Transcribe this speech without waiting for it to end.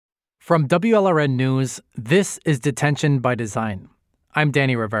From WLRN News, this is Detention by Design. I'm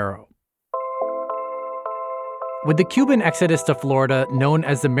Danny Rivero. With the Cuban exodus to Florida, known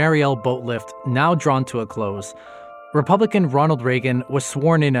as the Mariel boat lift, now drawn to a close, Republican Ronald Reagan was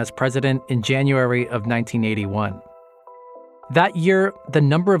sworn in as president in January of 1981. That year, the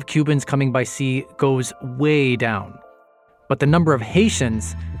number of Cubans coming by sea goes way down, but the number of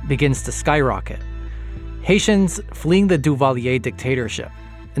Haitians begins to skyrocket. Haitians fleeing the Duvalier dictatorship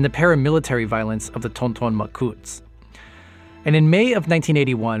and the paramilitary violence of the Tonton Macoutes. And in May of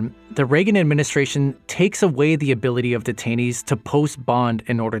 1981, the Reagan administration takes away the ability of detainees to post bond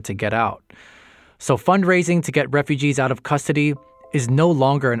in order to get out. So fundraising to get refugees out of custody is no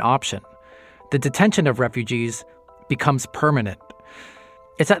longer an option. The detention of refugees becomes permanent.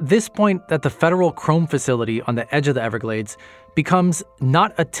 It's at this point that the federal Chrome facility on the edge of the Everglades becomes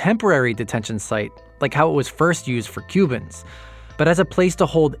not a temporary detention site like how it was first used for Cubans, but as a place to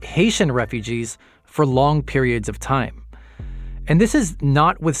hold Haitian refugees for long periods of time. And this is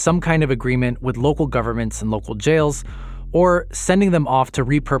not with some kind of agreement with local governments and local jails or sending them off to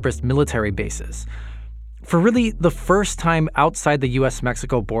repurposed military bases. For really the first time outside the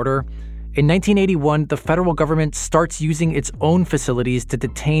U.S.-Mexico border, in 1981, the federal government starts using its own facilities to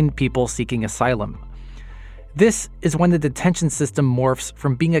detain people seeking asylum. This is when the detention system morphs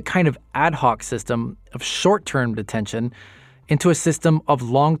from being a kind of ad hoc system of short-term detention into a system of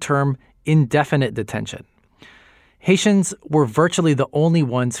long-term, indefinite detention. Haitians were virtually the only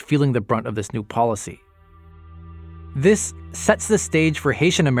ones feeling the brunt of this new policy. This sets the stage for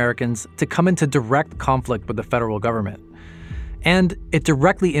Haitian Americans to come into direct conflict with the federal government. And it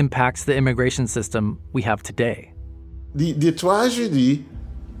directly impacts the immigration system we have today. The tragedy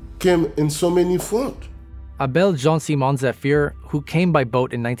came in so many fronts. Abel Jean-Simon Zephyr, who came by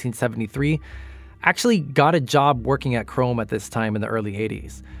boat in 1973, actually got a job working at Chrome at this time in the early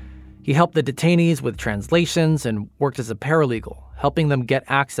 80s. He helped the detainees with translations and worked as a paralegal, helping them get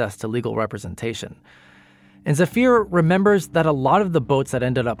access to legal representation. And Zephyr remembers that a lot of the boats that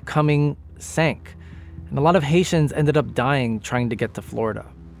ended up coming sank, and a lot of Haitians ended up dying trying to get to Florida.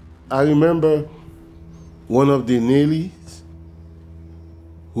 I remember one of the Nellies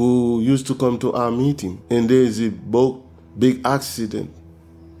who used to come to our meeting, and there is a boat, big accident.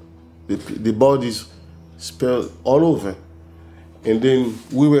 The bodies spilled all over. And then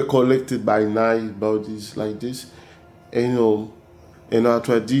we were collected by 9 bodies like this. And in our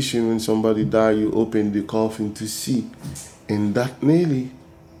tradition, when somebody died, you open the coffin to see. And that Nelly,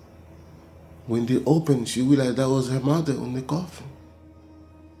 when they opened, she realized that was her mother on the coffin.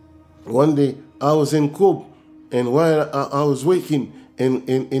 One day, I was in Cope, and while I was waking, and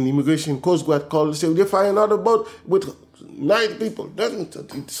Immigration Coast Guard called and said, they find another boat with 9 people.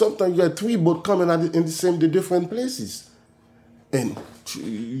 Sometimes you have 3 boats coming in the different places. And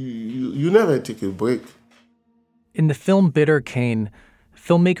you never take a break. In the film Bitter Cane,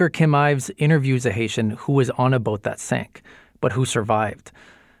 filmmaker Kim Ives interviews a Haitian who was on a boat that sank, but who survived.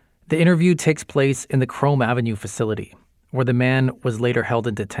 The interview takes place in the Chrome Avenue facility, where the man was later held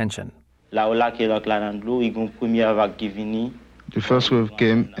in detention. The first wave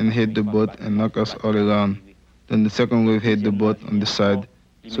came and hit the boat and knocked us all around. Then the second wave hit the boat on the side,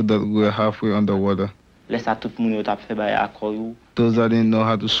 so that we were halfway underwater. Those that didn't know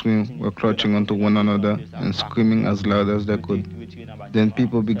how to swim were clutching onto one another and screaming as loud as they could. Then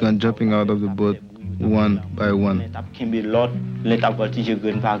people began jumping out of the boat, one by one.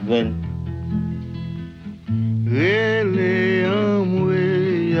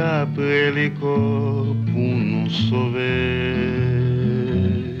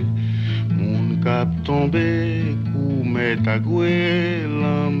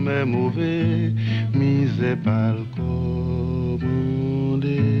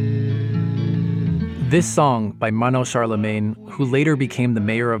 This song by Mano Charlemagne, who later became the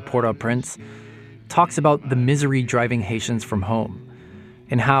mayor of Port-au-Prince, talks about the misery driving Haitians from home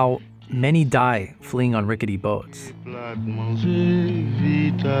and how many die fleeing on rickety boats.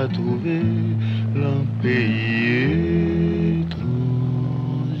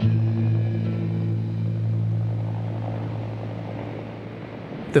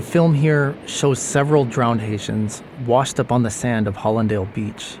 The film here shows several drowned Haitians washed up on the sand of Hollandale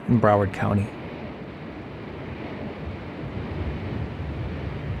Beach in Broward County.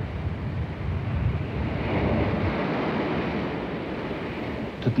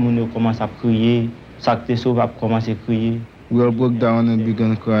 We all broke down and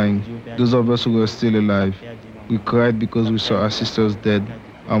began crying. Those of us who were still alive, we cried because we saw our sisters dead,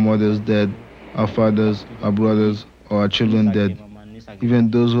 our mothers dead, our fathers, our brothers, or our children dead.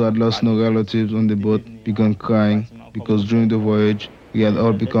 Even those who had lost no relatives on the boat began crying because during the voyage, We had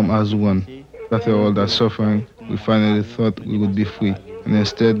all become as one. After all that suffering, we finally thought we would be free. And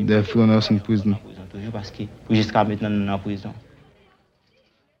instead, they've thrown us in prison.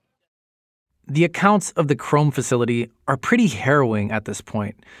 The accounts of the Chrome facility are pretty harrowing at this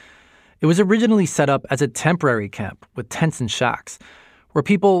point. It was originally set up as a temporary camp with tents and shacks, where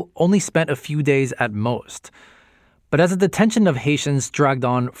people only spent a few days at most. But as the detention of Haitians dragged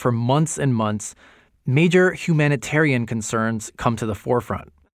on for months and months, major humanitarian concerns come to the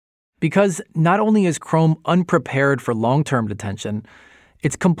forefront. Because not only is Chrome unprepared for long-term detention,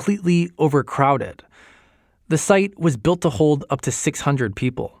 it's completely overcrowded. The site was built to hold up to 600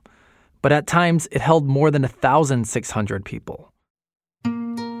 people, but at times it held more than 1,600 people.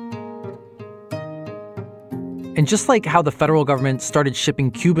 And just like how the federal government started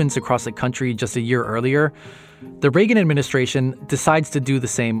shipping Cubans across the country just a year earlier, the Reagan administration decides to do the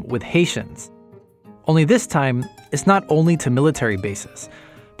same with Haitians. Only this time, it's not only to military bases,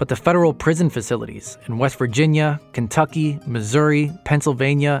 but to federal prison facilities in West Virginia, Kentucky, Missouri,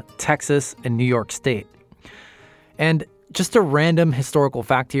 Pennsylvania, Texas, and New York State. And just a random historical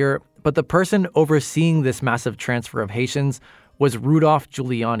fact here, but the person overseeing this massive transfer of Haitians was Rudolph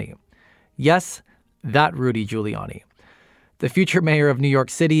Giuliani. Yes, that Rudy Giuliani. The future mayor of New York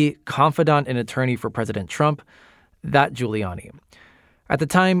City, confidant and attorney for President Trump, that Giuliani. At the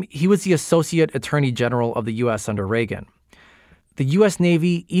time, he was the Associate Attorney General of the U.S. under Reagan. The U.S.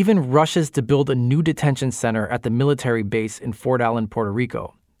 Navy even rushes to build a new detention center at the military base in Fort Allen, Puerto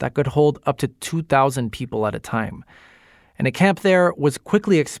Rico, that could hold up to 2,000 people at a time. And a camp there was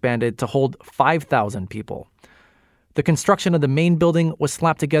quickly expanded to hold 5,000 people. The construction of the main building was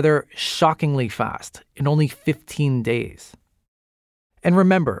slapped together shockingly fast, in only 15 days. And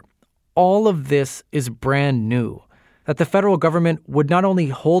remember, all of this is brand new, that the federal government would not only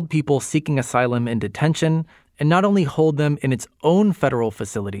hold people seeking asylum in detention, and not only hold them in its own federal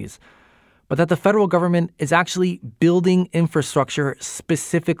facilities, but that the federal government is actually building infrastructure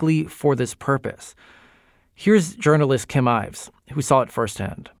specifically for this purpose. Here's journalist Kim Ives, who saw it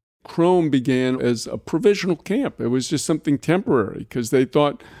firsthand. Chrome began as a provisional camp. It was just something temporary because they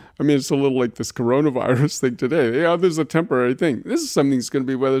thought, it's a little like this coronavirus thing today. Yeah, this is a temporary thing. This is something that's going to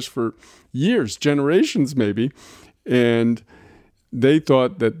be with us for years, generations maybe. And they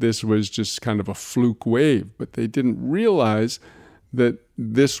thought that this was just kind of a fluke wave, but they didn't realize that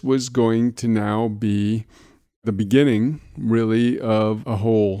this was going to now be the beginning, really, of a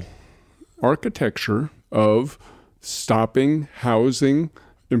whole architecture of stopping, housing,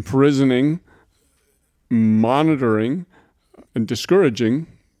 imprisoning, monitoring, and discouraging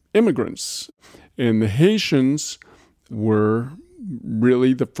immigrants. And the Haitians were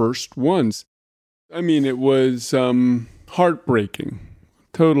really the first ones. It was heartbreaking,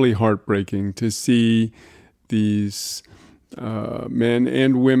 totally heartbreaking to see these men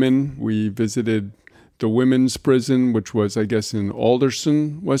and women. We visited the women's prison, which was, I guess, in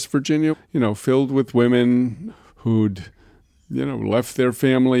Alderson, West Virginia, filled with women who'd, left their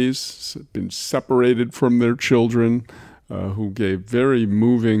families, been separated from their children, who gave very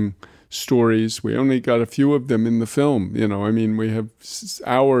moving stories. We only got a few of them in the film. We have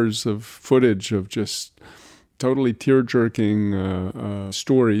hours of footage of just totally tear-jerking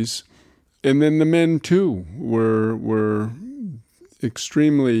stories. And then the men, too, were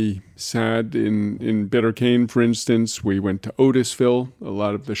extremely sad. In Bittercane, for instance, we went to Otisville. A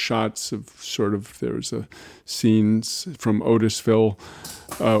lot of the shots of there's scenes from Otisville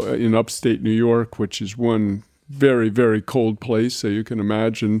in upstate New York, which is one very, very cold place. So you can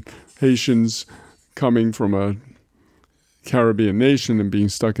imagine Haitians coming from a Caribbean nation and being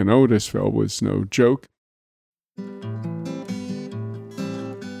stuck in Otisville was no joke.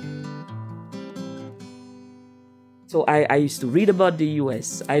 So I used to read about the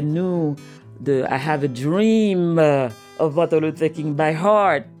U.S. I knew I have a dream of Martin Luther King by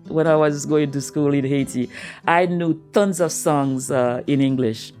heart when I was going to school in Haiti. I knew tons of songs in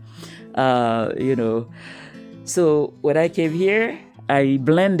English, So when I came here, I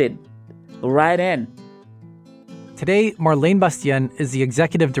blended right in. Today, Marlene Bastien is the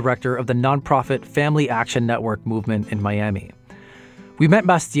executive director of the nonprofit Family Action Network movement in Miami. We met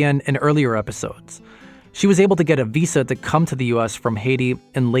Bastien in earlier episodes. She was able to get a visa to come to the U.S. from Haiti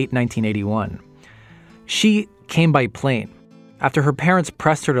in late 1981. She came by plane after her parents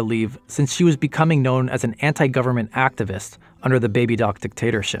pressed her to leave since she was becoming known as an anti-government activist under the baby doc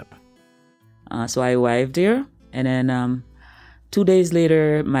dictatorship. So I arrived there, and then 2 days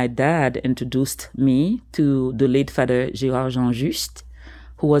later, my dad introduced me to the late Father Gérard Jean Juste,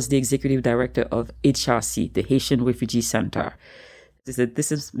 who was the executive director of HRC, the Haitian Refugee Center. He said,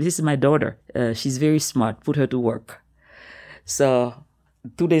 this is my daughter. She's very smart. Put her to work. So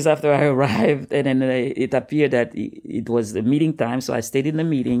 2 days after I arrived, and then it appeared that it was the meeting time, so I stayed in the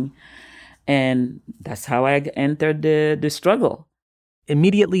meeting, and that's how I entered the struggle.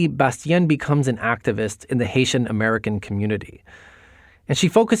 Immediately, Bastien becomes an activist in the Haitian American community. And she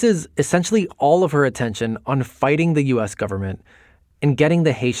focuses essentially all of her attention on fighting the U.S. government and getting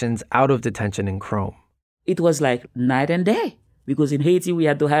the Haitians out of detention in Chrome. It was like night and day, because in Haiti, we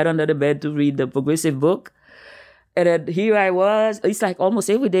had to hide under the bed to read the progressive book. And then here I was. It's like almost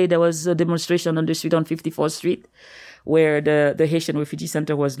every day there was a demonstration on the street on 54th Street where the Haitian Refugee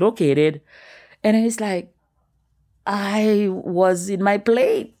Center was located. And it's like, I was in my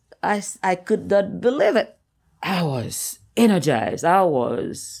plate. I could not believe it. I was energized. I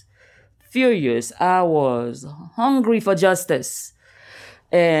was furious. I was hungry for justice.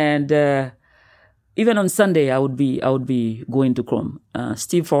 And even on Sunday, I would be going to Chrome.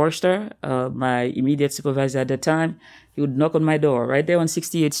 Steve Forrester, my immediate supervisor at the time, he would knock on my door right there on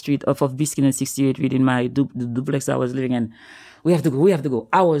 68th Street, off of Biscayne and 68th Street in my duplex I was living in. We have to go.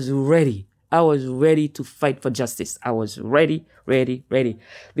 I was ready to fight for justice. I was ready,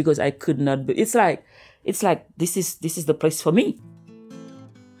 because I could not be. It's like this is the place for me.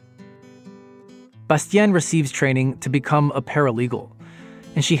 Bastien receives training to become a paralegal.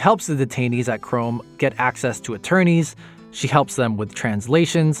 And she helps the detainees at Chrome get access to attorneys, she helps them with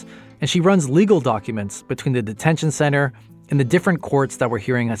translations, and she runs legal documents between the detention center and the different courts that were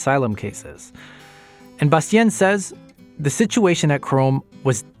hearing asylum cases. And Bastien says the situation at Chrome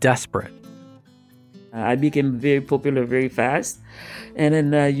was desperate. I became very popular very fast. And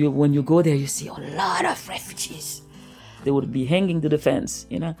then when you go there, you see a lot of refugees. They would be hanging to the fence,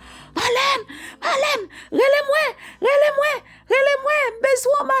 Malem, relève-moi,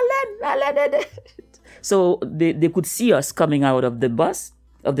 besoin Malem. So they could see us coming out of the bus,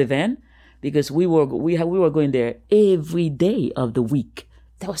 of the van, because we were going there every day of the week.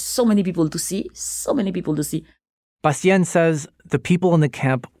 There were so many people to see. Bastien says the people in the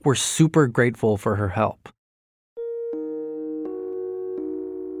camp were super grateful for her help.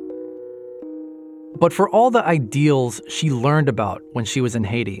 But for all the ideals she learned about when she was in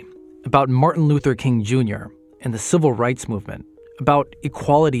Haiti, about Martin Luther King Jr. and the civil rights movement, about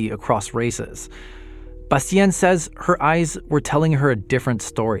equality across races, Bastien says her eyes were telling her a different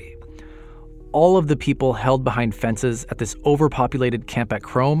story. All of the people held behind fences at this overpopulated camp at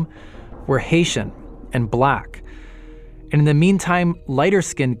Chrome were Haitian and Black. And in the meantime,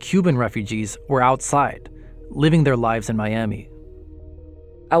 lighter-skinned Cuban refugees were outside, living their lives in Miami.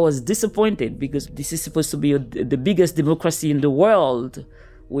 I was disappointed because this is supposed to be the biggest democracy in the world.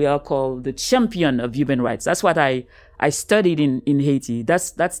 We are called the champion of human rights. That's what I studied in Haiti.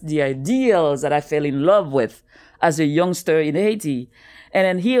 That's the ideals that I fell in love with as a youngster in Haiti. And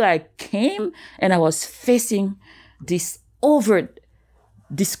then here I came and I was facing this overt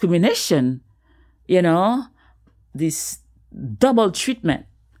discrimination, this double treatment,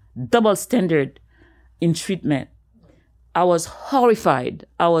 double standard in treatment. I was horrified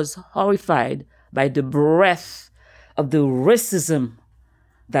by the breadth of the racism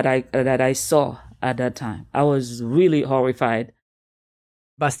that I saw at that time. I was really horrified.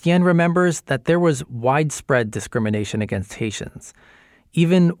 Bastien remembers that there was widespread discrimination against Haitians,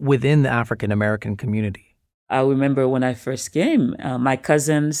 even within the African American community. I remember when I first came,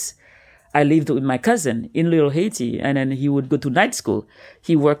 I lived with my cousin in Little Haiti, and then he would go to night school.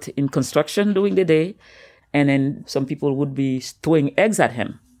 He worked in construction during the day, and then some people would be throwing eggs at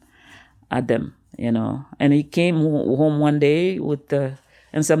them, And he came home one day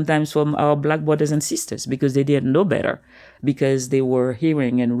and sometimes from our Black brothers and sisters, because they didn't know better, because they were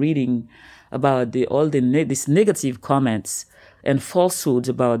hearing and reading about these negative comments and falsehoods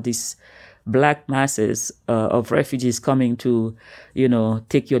about these Black masses of refugees coming to,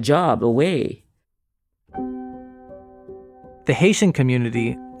 take your job away. The Haitian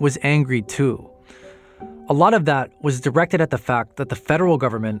community was angry too. A lot of that was directed at the fact that the federal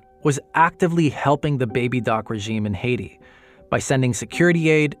government was actively helping the baby doc regime in Haiti by sending security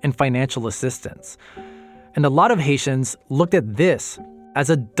aid and financial assistance. And a lot of Haitians looked at this as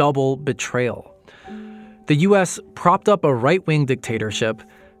a double betrayal. The U.S. propped up a right-wing dictatorship,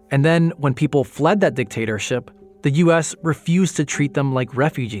 and then when people fled that dictatorship, the U.S. refused to treat them like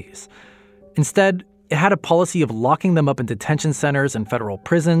refugees. Instead, it had a policy of locking them up in detention centers and federal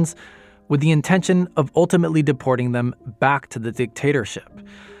prisons with the intention of ultimately deporting them back to the dictatorship.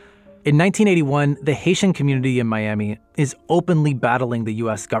 In 1981, the Haitian community in Miami is openly battling the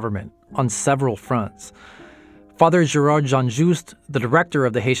U.S. government on several fronts. Father Gerard Jean-Just, the director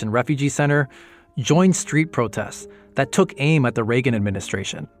of the Haitian Refugee Center, joined street protests that took aim at the Reagan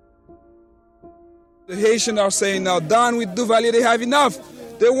administration. The Haitians are saying now, done with Duvalier, they have enough.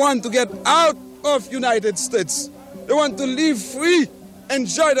 They want to get out of United States. They want to live free,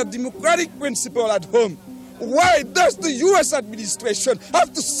 enjoy the democratic principle at home. Why does the U.S. administration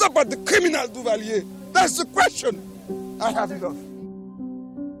have to support the criminal Duvalier? That's the question. I have enough.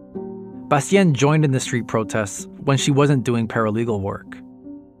 Bastien joined in the street protests when she wasn't doing paralegal work.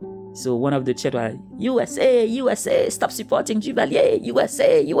 So one of the chants was, USA, USA, stop supporting Duvalier.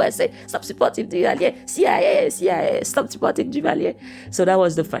 USA, USA, stop supporting Duvalier. CIA, CIA, stop supporting Duvalier. So that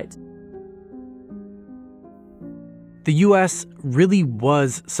was the fight. The U.S. really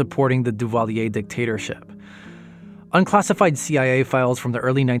was supporting the Duvalier dictatorship. Unclassified CIA files from the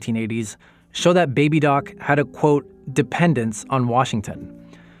early 1980s show that Baby Doc had a, quote, dependence on Washington.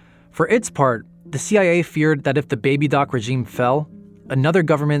 For its part, the CIA feared that if the Baby Doc regime fell, another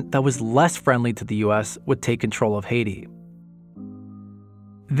government that was less friendly to the U.S. would take control of Haiti.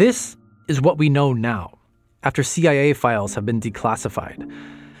 This is what we know now, after CIA files have been declassified.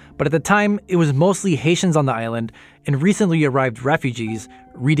 But at the time, it was mostly Haitians on the island and recently arrived refugees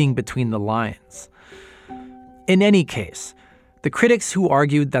reading between the lines. In any case, the critics who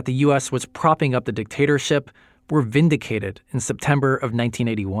argued that the U.S. was propping up the dictatorship were vindicated in September of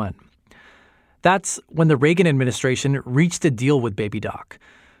 1981. That's when the Reagan administration reached a deal with Baby Doc.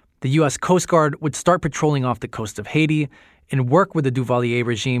 The U.S. Coast Guard would start patrolling off the coast of Haiti and work with the Duvalier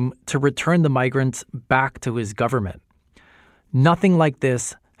regime to return the migrants back to his government. Nothing like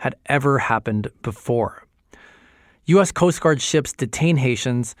this had ever happened before. U.S. Coast Guard ships detain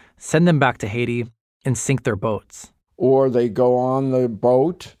Haitians, send them back to Haiti, and sink their boats. Or they go on the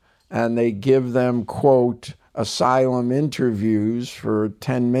boat and they give them, quote, asylum interviews for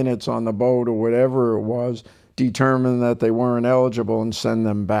 10 minutes on the boat or whatever it was, determine that they weren't eligible and send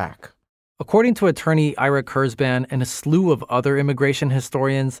them back. According to attorney Ira Kurzban and a slew of other immigration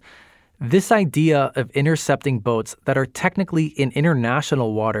historians, this idea of intercepting boats that are technically in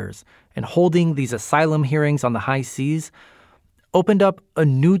international waters and holding these asylum hearings on the high seas opened up a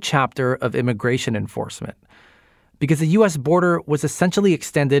new chapter of immigration enforcement, because the U.S. border was essentially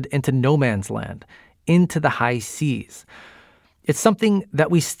extended into no man's land, into the high seas. It's something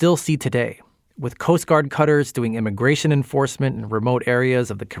that we still see today, with Coast Guard cutters doing immigration enforcement in remote areas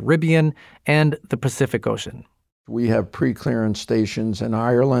of the Caribbean and the Pacific Ocean. We have pre-clearance stations in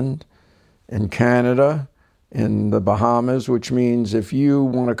Ireland, in Canada, in the Bahamas, which means if you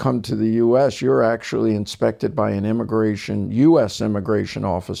want to come to the U.S., you're actually inspected by an U.S. immigration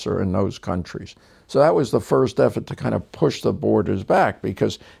officer in those countries. So that was the first effort to kind of push the borders back,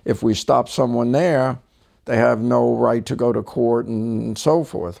 because if we stop someone there, they have no right to go to court and so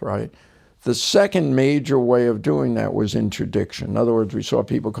forth, right? The second major way of doing that was interdiction. In other words, we saw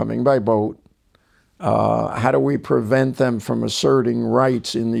people coming by boat. How do we prevent them from asserting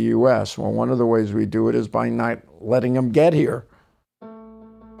rights in the U.S.? Well, one of the ways we do it is by not letting them get here.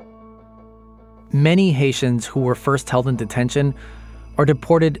 Many Haitians who were first held in detention are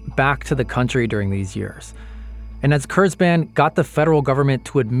deported back to the country during these years. And as Kurzban got the federal government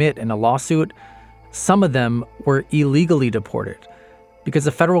to admit in a lawsuit, some of them were illegally deported because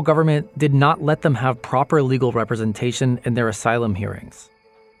the federal government did not let them have proper legal representation in their asylum hearings.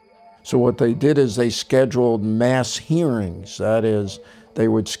 So what they did is they scheduled mass hearings. That is, they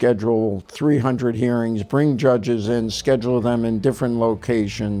would schedule 300 hearings, bring judges in, schedule them in different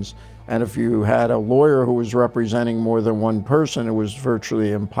locations. And if you had a lawyer who was representing more than one person, it was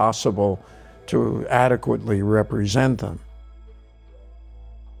virtually impossible to adequately represent them.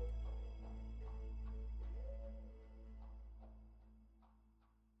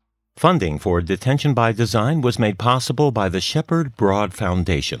 Funding for Detention by Design was made possible by the Shepard Broad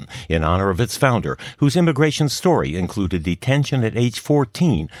Foundation in honor of its founder, whose immigration story included detention at age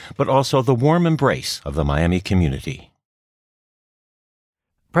 14, but also the warm embrace of the Miami community.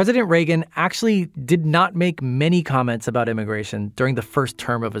 President Reagan actually did not make many comments about immigration during the first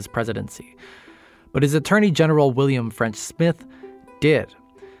term of his presidency, but his Attorney General William French Smith did.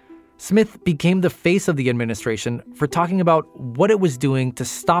 Smith became the face of the administration for talking about what it was doing to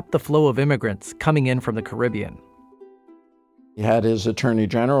stop the flow of immigrants coming in from the Caribbean. He had his Attorney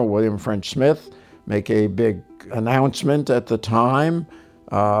General, William French Smith, make a big announcement at the time,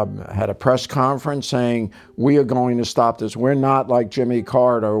 had a press conference saying, we are going to stop this. We're not like Jimmy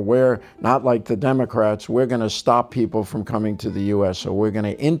Carter. We're not like the Democrats. We're going to stop people from coming to the U.S. So we're going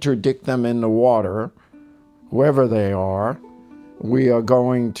to interdict them in the water, whoever they are. We are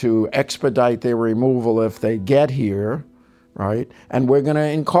going to expedite their removal if they get here, right? And we're going to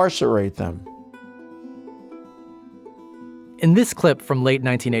incarcerate them. In this clip from late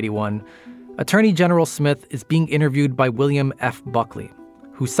 1981, Attorney General Smith is being interviewed by William F. Buckley,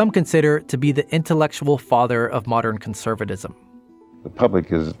 who some consider to be the intellectual father of modern conservatism. The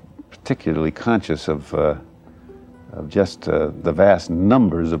public is particularly conscious of just the vast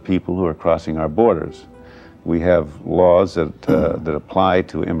numbers of people who are crossing our borders. We have laws that apply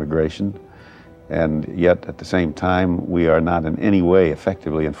to immigration, and yet at the same time we are not in any way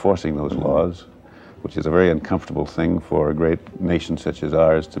effectively enforcing those laws, which is a very uncomfortable thing for a great nation such as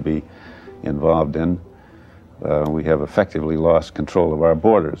ours to be involved in. We have effectively lost control of our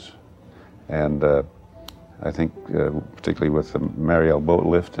borders, and I think particularly with the Mariel boat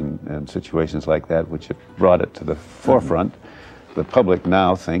lift and situations like that, which have brought it to the forefront, the public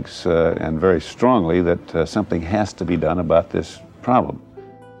now thinks, and very strongly, that something has to be done about this problem.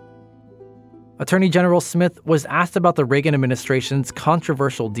 Attorney General Smith was asked about the Reagan administration's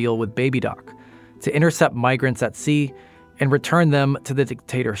controversial deal with Baby Doc to intercept migrants at sea and return them to the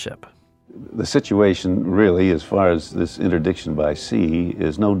dictatorship. The situation really, as far as this interdiction by sea,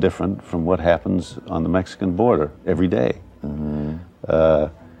 is no different from what happens on the Mexican border every day. Mm-hmm.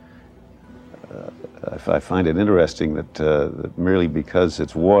 I find it interesting that merely because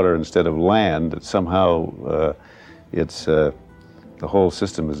it's water instead of land, that somehow the whole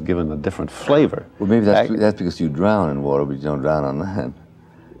system is given a different flavor. Well, maybe that's because you drown in water, but you don't drown on land.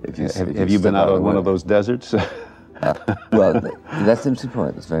 Have you been out on one of those deserts? Well, that's an interesting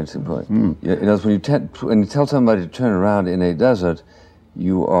point. That's a very interesting point. You know, when you tell somebody to turn around in a desert,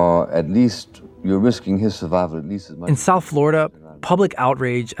 you're risking his survival at least as much. In South Florida, public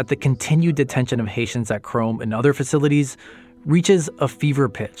outrage at the continued detention of Haitians at Chrome and other facilities reaches a fever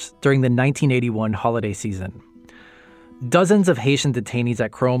pitch during the 1981 holiday season. Dozens of Haitian detainees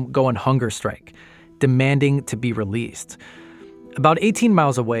at Chrome go on hunger strike, demanding to be released. About 18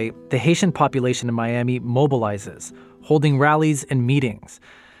 miles away, the Haitian population in Miami mobilizes, holding rallies and meetings,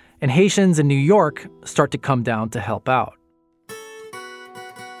 and Haitians in New York start to come down to help out.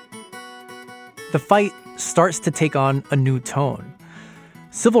 The fight starts to take on a new tone.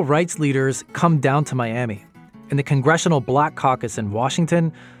 Civil rights leaders come down to Miami, and the Congressional Black Caucus in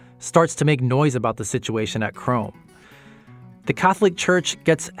Washington starts to make noise about the situation at Chrome. The Catholic Church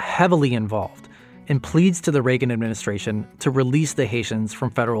gets heavily involved and pleads to the Reagan administration to release the Haitians from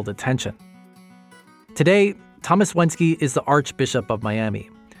federal detention. Today, Thomas Wensky is the Archbishop of Miami.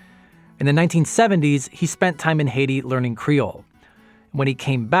 In the 1970s, he spent time in Haiti learning Creole. When he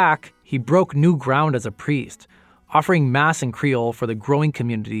came back, he broke new ground as a priest, offering Mass in Creole for the growing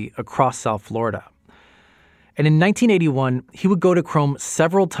community across South Florida. And in 1981, he would go to Chrome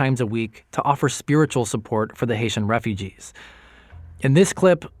several times a week to offer spiritual support for the Haitian refugees. In this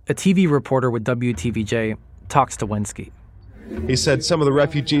clip, a TV reporter with WTVJ talks to Wensky. He said some of the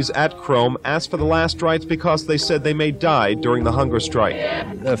refugees at Chrome asked for the last rites because they said they may die during the hunger strike.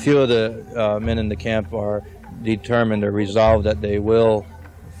 A few of the men in the camp are determined or resolved that they will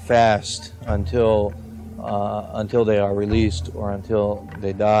fast until they are released or until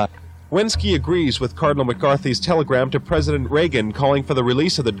they die. Wensky agrees with Cardinal McCarthy's telegram to President Reagan calling for the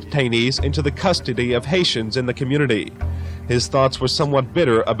release of the detainees into the custody of Haitians in the community. His thoughts were somewhat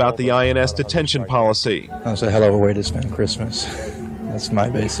bitter about the INS detention policy. That's a hell of a way to spend Christmas. That's my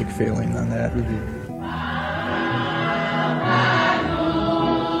basic feeling on that.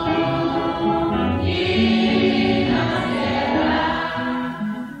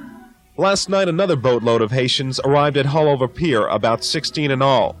 Last night, another boatload of Haitians arrived at Hullover Pier, about 16 in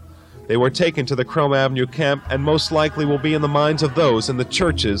all. They were taken to the Chrome Avenue camp and most likely will be in the minds of those in the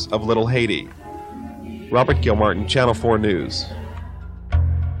churches of Little Haiti. Robert Gilmartin, Channel 4 News.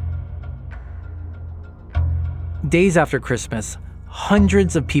 Days after Christmas,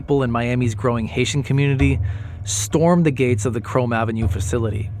 hundreds of people in Miami's growing Haitian community stormed the gates of the Chrome Avenue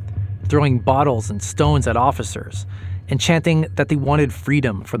facility, throwing bottles and stones at officers and chanting that they wanted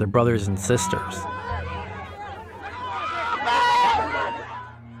freedom for their brothers and sisters.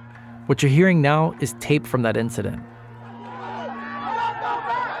 What you're hearing now is tape from that incident.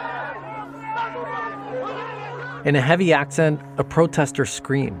 In a heavy accent, a protester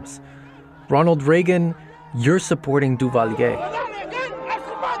screams, "Ronald Reagan, you're supporting Duvalier."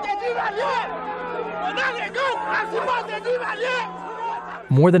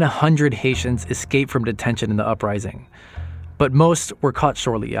 More than 100 Haitians escaped from detention in the uprising, but most were caught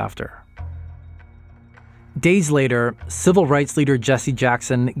shortly after. Days later, civil rights leader Jesse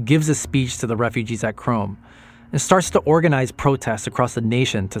Jackson gives a speech to the refugees at Chrome and starts to organize protests across the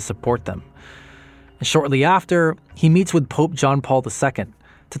nation to support them. And shortly after, he meets with Pope John Paul II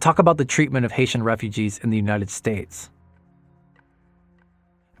to talk about the treatment of Haitian refugees in the United States.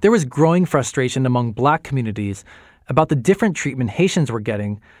 There was growing frustration among Black communities about the different treatment Haitians were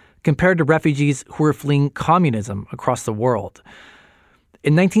getting compared to refugees who were fleeing communism across the world.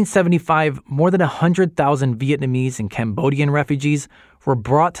 In 1975, more than 100,000 Vietnamese and Cambodian refugees were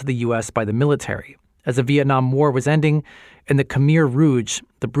brought to the U.S. by the military as the Vietnam War was ending and the Khmer Rouge,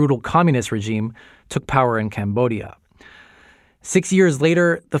 the brutal communist regime, took power in Cambodia. 6 years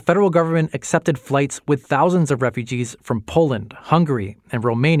later, the federal government accepted flights with thousands of refugees from Poland, Hungary, and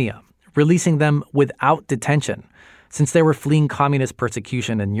Romania, releasing them without detention, since they were fleeing communist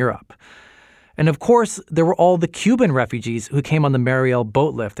persecution in Europe. And of course, there were all the Cuban refugees who came on the Mariel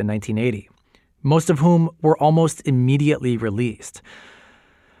boat lift in 1980, most of whom were almost immediately released.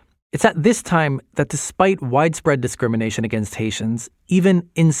 It's at this time that despite widespread discrimination against Haitians, even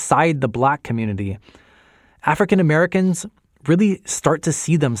inside the Black community, African Americans really start to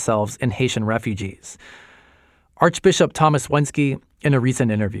see themselves in Haitian refugees. Archbishop Thomas Wensky in a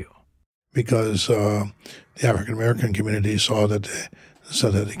recent interview. Because the African American community saw that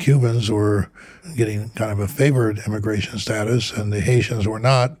the Cubans were getting kind of a favored immigration status and the Haitians were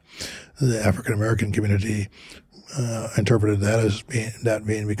not. The African American community interpreted that as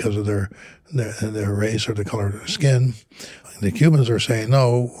being because of their race or the color of their skin. The Cubans are saying,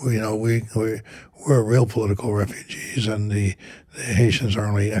 no, we're real political refugees, and the Haitians are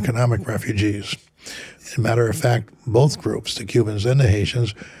only economic refugees. As a matter of fact, both groups, the Cubans and the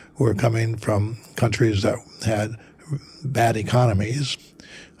Haitians, were coming from countries that had bad economies.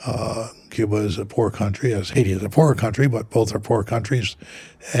 Cuba is a poor country, as Haiti is a poor country, but both are poor countries,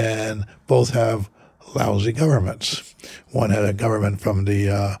 and both have lousy governments. One had a government from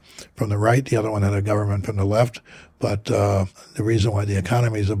the right, the other one had a government from the left. But the reason why the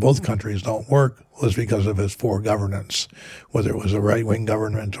economies of both countries don't work was because of its poor governance. Whether it was a right-wing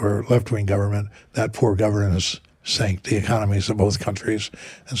government or left-wing government, that poor governance sank the economies of both countries.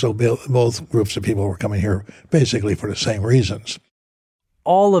 And so both groups of people were coming here basically for the same reasons.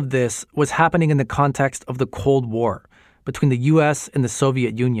 All of this was happening in the context of the Cold War between the U.S. and the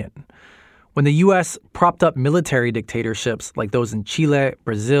Soviet Union, when the U.S. propped up military dictatorships like those in Chile,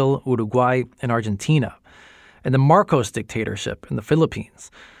 Brazil, Uruguay, and Argentina, and the Marcos dictatorship in the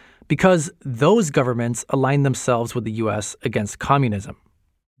Philippines, because those governments aligned themselves with the U.S. against communism.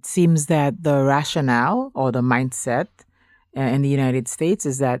 It seems that the rationale or the mindset in the United States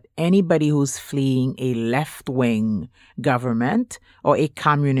is that anybody who's fleeing a left-wing government or a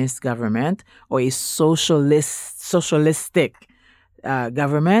communist government or a socialistic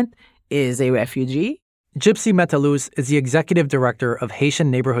government is a refugee. Gypsy Metaluz is the executive director of Haitian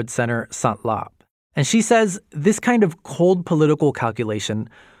Neighborhood Center Saint-Lap. And she says this kind of cold political calculation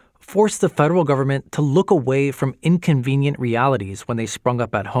forced the federal government to look away from inconvenient realities when they sprung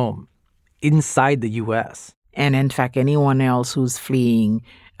up at home, inside the U.S. And in fact, anyone else who's fleeing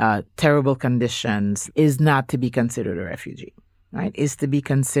terrible conditions is not to be considered a refugee, right? Is to be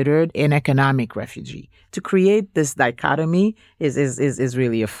considered an economic refugee. To create this dichotomy is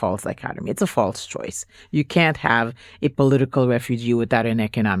really a false dichotomy. It's a false choice. You can't have a political refugee without an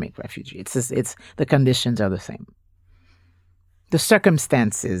economic refugee. It's the conditions are the same. The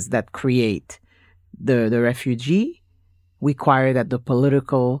circumstances that create the refugee require that the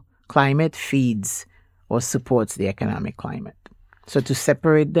political climate feeds or supports the economic climate. So to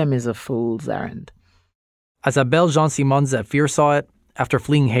separate them is a fool's errand. As Abel Jean-Simon Zephyr saw it, after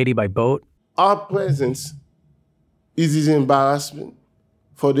fleeing Haiti by boat, our presence is an embarrassment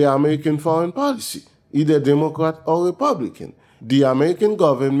for the American foreign policy, either Democrat or Republican. The American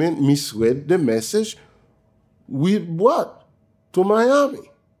government misread the message we brought to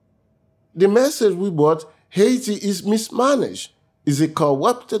Miami. The message we brought, Haiti is mismanaged, is a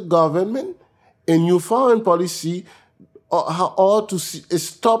corrupted government, and your foreign policy ought to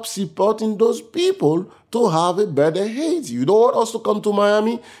stop supporting those people to have a better Haiti. You don't want us to come to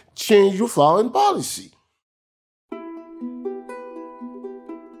Miami, change your foreign policy.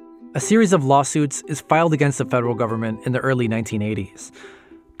 A series of lawsuits is filed against the federal government in the early 1980s,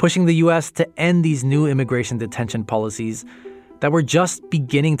 pushing the U.S. to end these new immigration detention policies that were just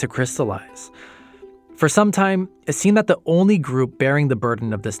beginning to crystallize. For some time, it seemed that the only group bearing the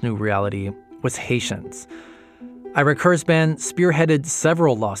burden of this new reality was Haitians. Ira Kurzban spearheaded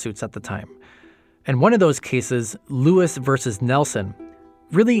several lawsuits at the time. And one of those cases, Lewis versus Nelson,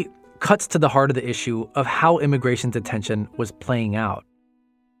 really cuts to the heart of the issue of how immigration detention was playing out.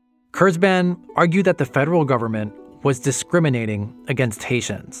 Kurzban argued that the federal government was discriminating against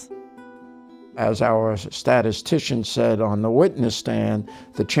Haitians. As our statistician said on the witness stand,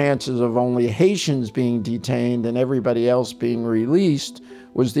 the chances of only Haitians being detained and everybody else being released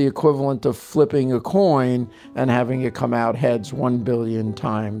was the equivalent of flipping a coin and having it come out heads 1 billion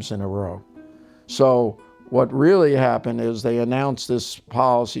times in a row. So what really happened is they announced this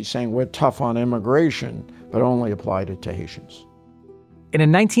policy saying we're tough on immigration, but only applied it to Haitians. In a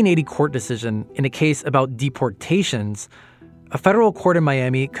 1980 court decision in a case about deportations, a federal court in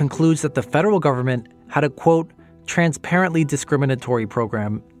Miami concludes that the federal government had a, quote, transparently discriminatory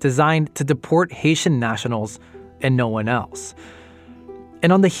program designed to deport Haitian nationals and no one else.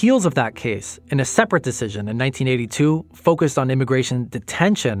 And on the heels of that case, in a separate decision in 1982 focused on immigration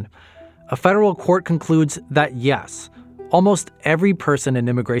detention, a federal court concludes that yes, almost every person in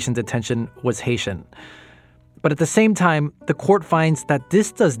immigration detention was Haitian. But at the same time, the court finds that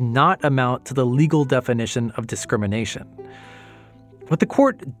this does not amount to the legal definition of discrimination. What the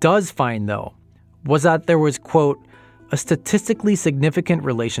court does find, though, was that there was, quote, a statistically significant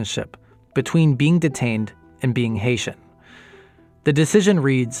relationship between being detained and being Haitian. The decision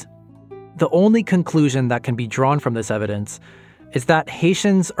reads, the only conclusion that can be drawn from this evidence is that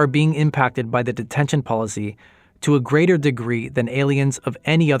Haitians are being impacted by the detention policy to a greater degree than aliens of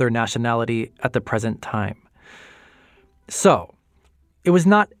any other nationality at the present time. So, it was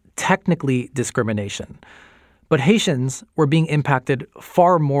not technically discrimination, but Haitians were being impacted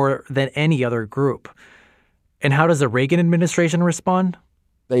far more than any other group. And how does the Reagan administration respond?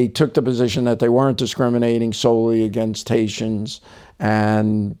 They took the position that they weren't discriminating solely against Haitians,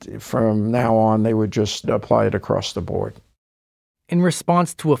 and from now on, they would just apply it across the board. In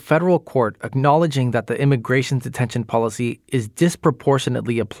response to a federal court acknowledging that the immigration detention policy is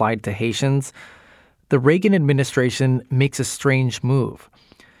disproportionately applied to Haitians, the Reagan administration makes a strange move.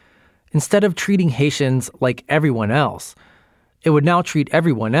 Instead of treating Haitians like everyone else, it would now treat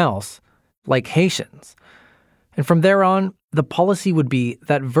everyone else like Haitians. And from there on, the policy would be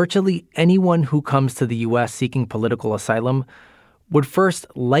that virtually anyone who comes to the U.S. seeking political asylum would first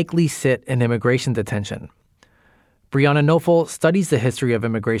likely sit in immigration detention. Brianna Nofel studies the history of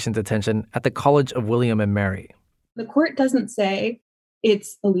immigration detention at the College of William and Mary. The court doesn't say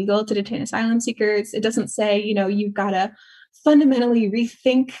it's illegal to detain asylum seekers. It doesn't say, you've got to fundamentally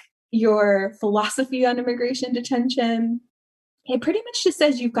rethink your philosophy on immigration detention. It pretty much just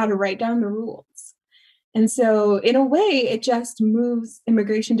says you've got to write down the rules. And so in a way, it just moves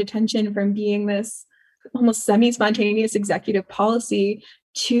immigration detention from being this almost semi-spontaneous executive policy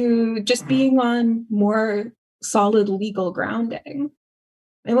to just being on more solid legal grounding.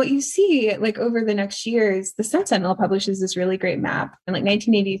 And what you see over the next years, the Sun Sentinel publishes this really great map in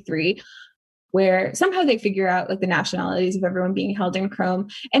 1983, where somehow they figure out the nationalities of everyone being held in Chrome.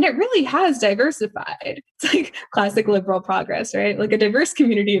 And it really has diversified. It's classic liberal progress, right? A diverse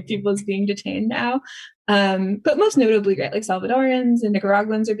community of people is being detained now. But most notably, right, Salvadorans and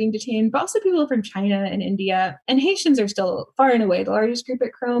Nicaraguans are being detained, but also people from China and India. And Haitians are still far and away the largest group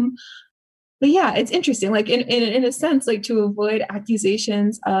at Chrome. But yeah, it's interesting, in a sense, to avoid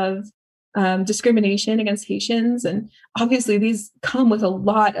accusations of discrimination against Haitians. And obviously these come with a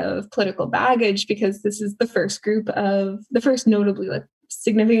lot of political baggage because this is the first notably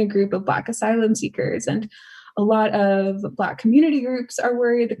significant group of Black asylum seekers. And a lot of Black community groups are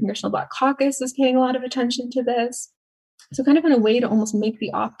worried. The Congressional Black Caucus is paying a lot of attention to this. So kind of in a way to almost make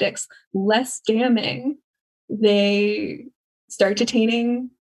the optics less damning, they start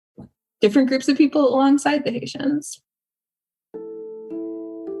detaining different groups of people alongside the Haitians.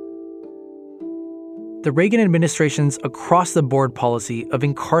 The Reagan administration's across-the-board policy of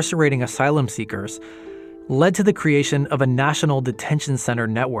incarcerating asylum seekers led to the creation of a national detention center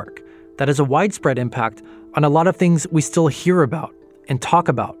network that has a widespread impact on a lot of things we still hear about and talk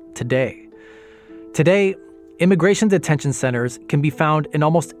about today. Today, immigration detention centers can be found in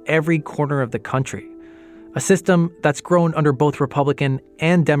almost every corner of the country, a system that's grown under both Republican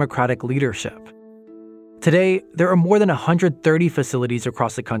and Democratic leadership. Today, there are more than 130 facilities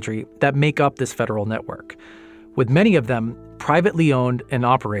across the country that make up this federal network, with many of them privately owned and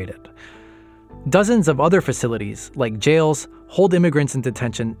operated. Dozens of other facilities, like jails, hold immigrants in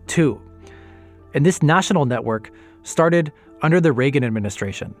detention too. And this national network started under the Reagan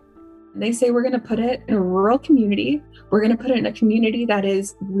administration. They say we're going to put it in a rural community. We're going to put it in a community that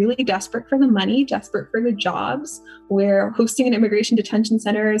is really desperate for the money, desperate for the jobs, where hosting an immigration detention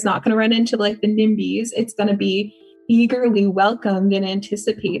center is not going to run into the NIMBYs. It's going to be eagerly welcomed and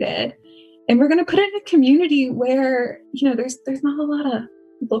anticipated. And we're going to put it in a community where, there's not a lot of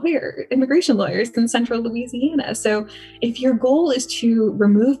immigration lawyers in central Louisiana. So if your goal is to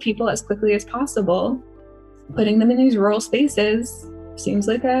remove people as quickly as possible, putting them in these rural spaces seems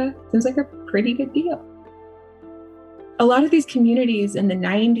like a pretty good deal. A lot of these communities in the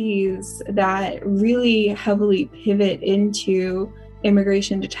 90s that really heavily pivot into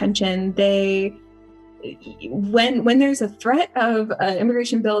immigration detention, when there's a threat of an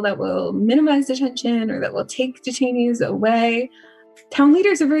immigration bill that will minimize detention or that will take detainees away, town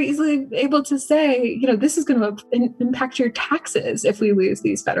leaders are very easily able to say, this is going to impact your taxes if we lose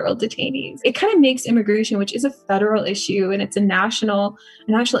these federal detainees. It kind of makes immigration, which is a federal issue and it's a national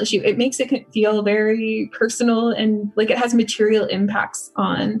issue, it makes it feel very personal and like it has material impacts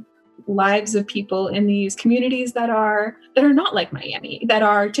on lives of people in these communities that are not like Miami, that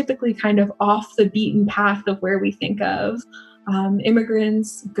are typically kind of off the beaten path of where we think of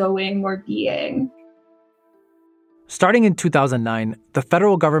immigrants going or being. Starting in 2009, the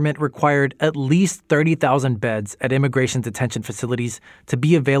federal government required at least 30,000 beds at immigration detention facilities to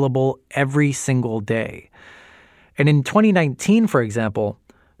be available every single day. And in 2019, for example,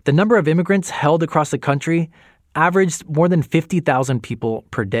 the number of immigrants held across the country averaged more than 50,000 people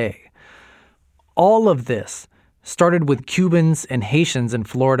per day. All of this started with Cubans and Haitians in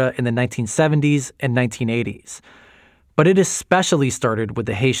Florida in the 1970s and 1980s. But it especially started with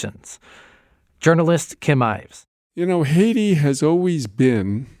the Haitians. Journalist Kim Ives. Haiti has always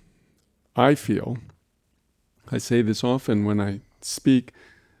been, I feel, I say this often when I speak,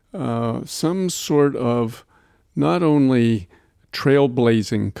 some sort of not only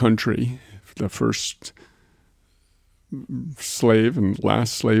trailblazing country, the first slave and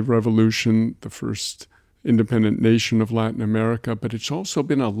last slave revolution, the first independent nation of Latin America, but it's also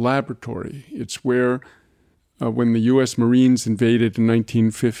been a laboratory. It's where, when the U.S. Marines invaded in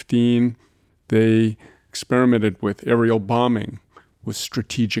 1915, they experimented with aerial bombing, with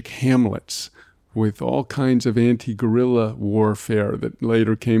strategic hamlets, with all kinds of anti-guerrilla warfare that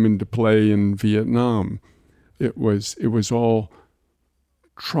later came into play in Vietnam. It was all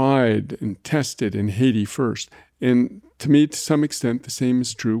tried and tested in Haiti first. And to me, to some extent, the same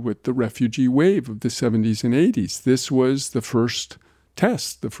is true with the refugee wave of the 70s and 80s. This was the first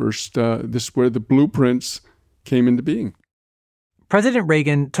test, this is where the blueprints came into being. President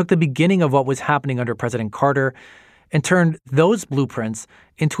Reagan took the beginning of what was happening under President Carter and turned those blueprints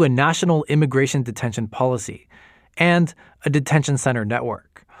into a national immigration detention policy and a detention center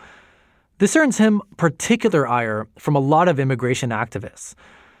network. This earns him particular ire from a lot of immigration activists.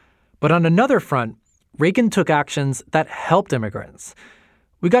 But on another front, Reagan took actions that helped immigrants.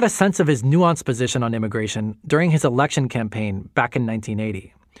 We got a sense of his nuanced position on immigration during his election campaign back in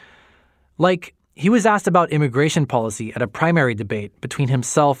 1980. Like, he was asked about immigration policy at a primary debate between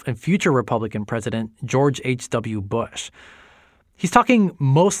himself and future Republican President George H.W. Bush. He's talking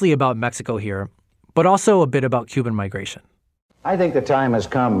mostly about Mexico here, but also a bit about Cuban migration. I think the time has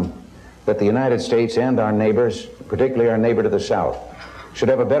come that the United States and our neighbors, particularly our neighbor to the south, should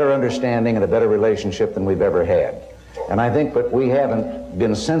have a better understanding and a better relationship than we've ever had. And I think that we haven't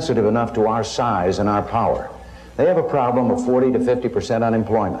been sensitive enough to our size and our power. They have a problem of 40 to 50%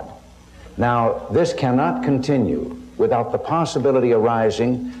 unemployment. Now, this cannot continue without the possibility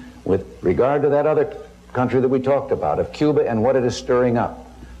arising with regard to that other country that we talked about, of Cuba and what it is stirring up,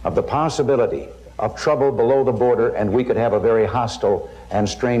 of the possibility of trouble below the border, and we could have a very hostile and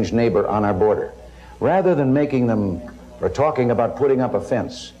strange neighbor on our border. Rather than making them or talking about putting up a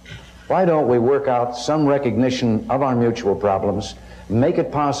fence, why don't we work out some recognition of our mutual problems, make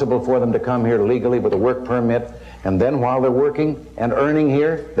it possible for them to come here legally with a work permit, and then while they're working and earning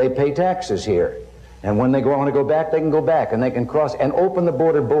here, they pay taxes here. And when they want to go back, they can go back and they can cross and open the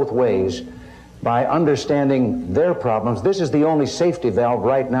border both ways by understanding their problems. This is the only safety valve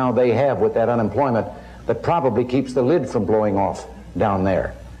right now they have with that unemployment that probably keeps the lid from blowing off down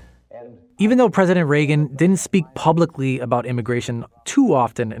there. Even though President Reagan didn't speak publicly about immigration too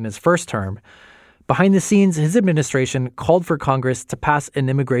often in his first term, behind the scenes, his administration called for Congress to pass an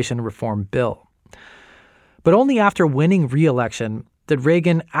immigration reform bill. But only after winning re-election did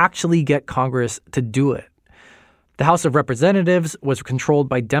Reagan actually get Congress to do it. The House of Representatives was controlled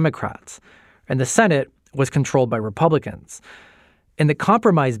by Democrats, and the Senate was controlled by Republicans. And the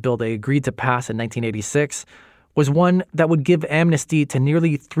compromise bill they agreed to pass in 1986 was one that would give amnesty to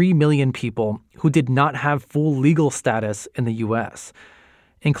nearly 3 million people who did not have full legal status in the U.S.,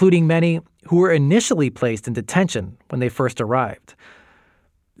 including many who were initially placed in detention when they first arrived.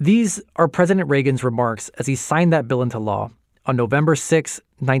 These are President Reagan's remarks as he signed that bill into law on November 6,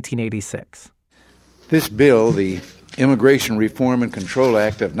 1986. This bill, the Immigration Reform and Control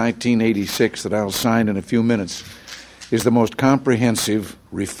Act of 1986 that I'll sign in a few minutes, is the most comprehensive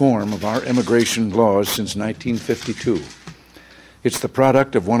reform of our immigration laws since 1952. It's the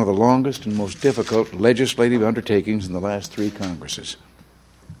product of one of the longest and most difficult legislative undertakings in the last 3 Congresses.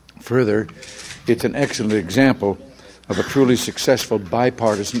 Further, it's an excellent example of a truly successful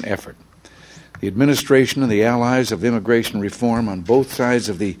bipartisan effort. The administration and the allies of immigration reform on both sides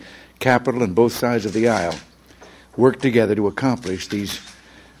of the Capitol and both sides of the aisle worked together to accomplish these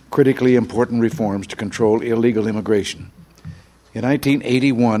critically important reforms to control illegal immigration. In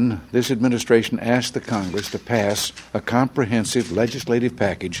 1981, this administration asked the Congress to pass a comprehensive legislative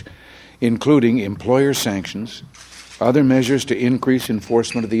package including employer sanctions, other measures to increase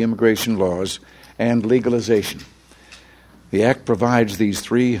enforcement of the immigration laws, and legalization. The Act provides these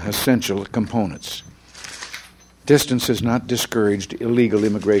three essential components. Distance has not discouraged illegal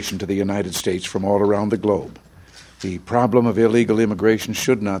immigration to the United States from all around the globe. The problem of illegal immigration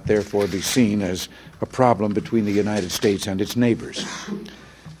should not, therefore, be seen as a problem between the United States and its neighbors.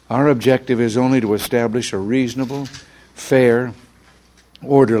 Our objective is only to establish a reasonable, fair,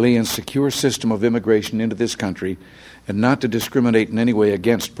 orderly, and secure system of immigration into this country and not to discriminate in any way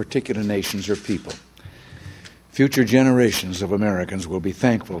against particular nations or people. Future generations of Americans will be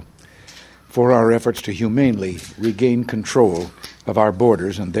thankful for our efforts to humanely regain control of our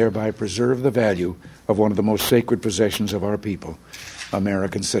borders and thereby preserve the value of one of the most sacred possessions of our people,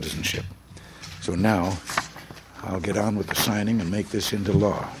 American citizenship. So now, I'll get on with the signing and make this into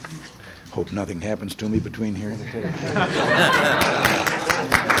law. Hope nothing happens to me between here and the table.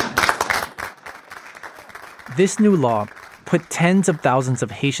 This new law put tens of thousands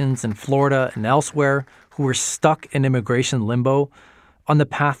of Haitians in Florida and elsewhere who were stuck in immigration limbo on the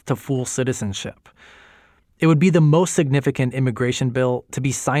path to full citizenship. It would be the most significant immigration bill to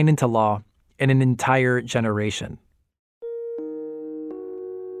be signed into law in an entire generation.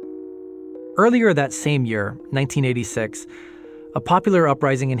 Earlier that same year, 1986, a popular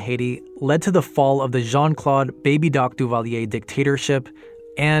uprising in Haiti led to the fall of the Jean-Claude Baby Doc Duvalier dictatorship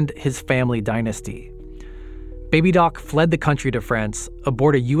and his family dynasty. Baby Doc fled the country to France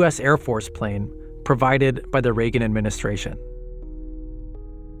aboard a U.S. Air Force plane provided by the Reagan Administration.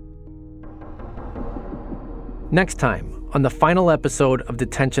 Next time, on the final episode of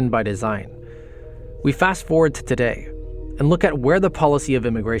Detention by Design, we fast forward to today and look at where the policy of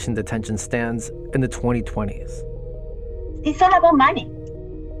immigration detention stands in the 2020s. It's all about money.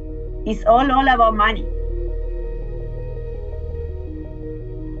 It's all about money.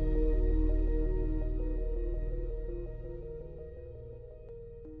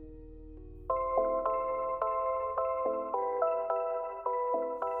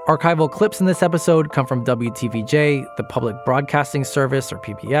 Archival clips in this episode come from WTVJ, the Public Broadcasting Service, or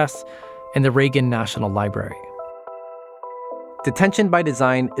PBS, and the Reagan National Library. Detention by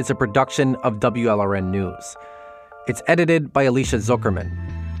Design is a production of WLRN News. It's edited by Alicia Zuckerman.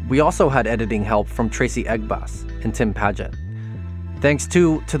 We also had editing help from Tracy Egbas and Tim Paget. Thanks,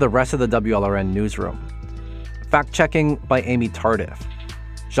 too, to the rest of the WLRN newsroom. Fact-checking by Amy Tardif.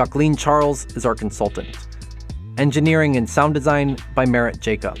 Jacqueline Charles is our consultant. Engineering and sound design by Merritt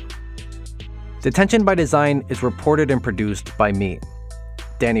Jacob. Detention by Design is reported and produced by me,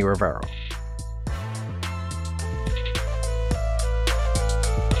 Danny Rivero.